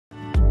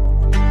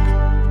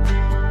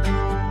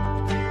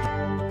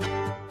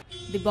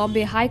The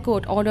Bombay High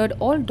Court ordered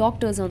all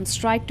doctors on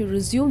strike to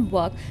resume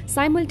work,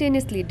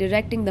 simultaneously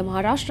directing the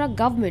Maharashtra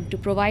government to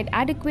provide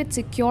adequate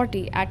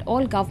security at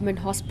all government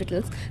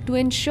hospitals to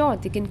ensure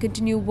they can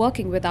continue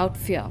working without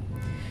fear.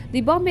 The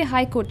Bombay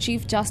High Court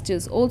Chief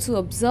Justice also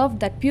observed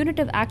that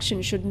punitive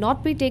action should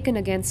not be taken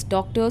against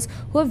doctors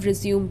who have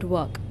resumed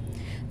work.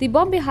 The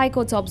Bombay High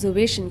Court's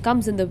observation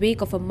comes in the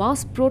wake of a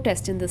mass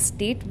protest in the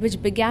state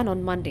which began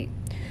on Monday.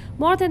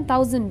 More than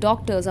 1,000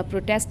 doctors are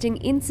protesting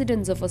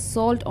incidents of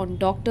assault on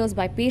doctors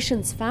by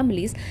patients'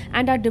 families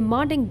and are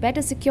demanding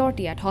better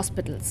security at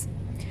hospitals.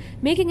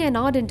 Making an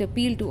ardent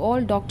appeal to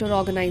all doctor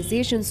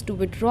organizations to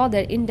withdraw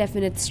their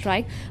indefinite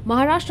strike,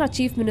 Maharashtra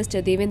Chief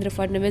Minister Devendra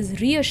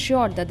Fadnavis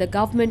reassured that the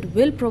government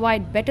will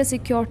provide better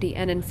security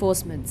and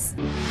enforcements.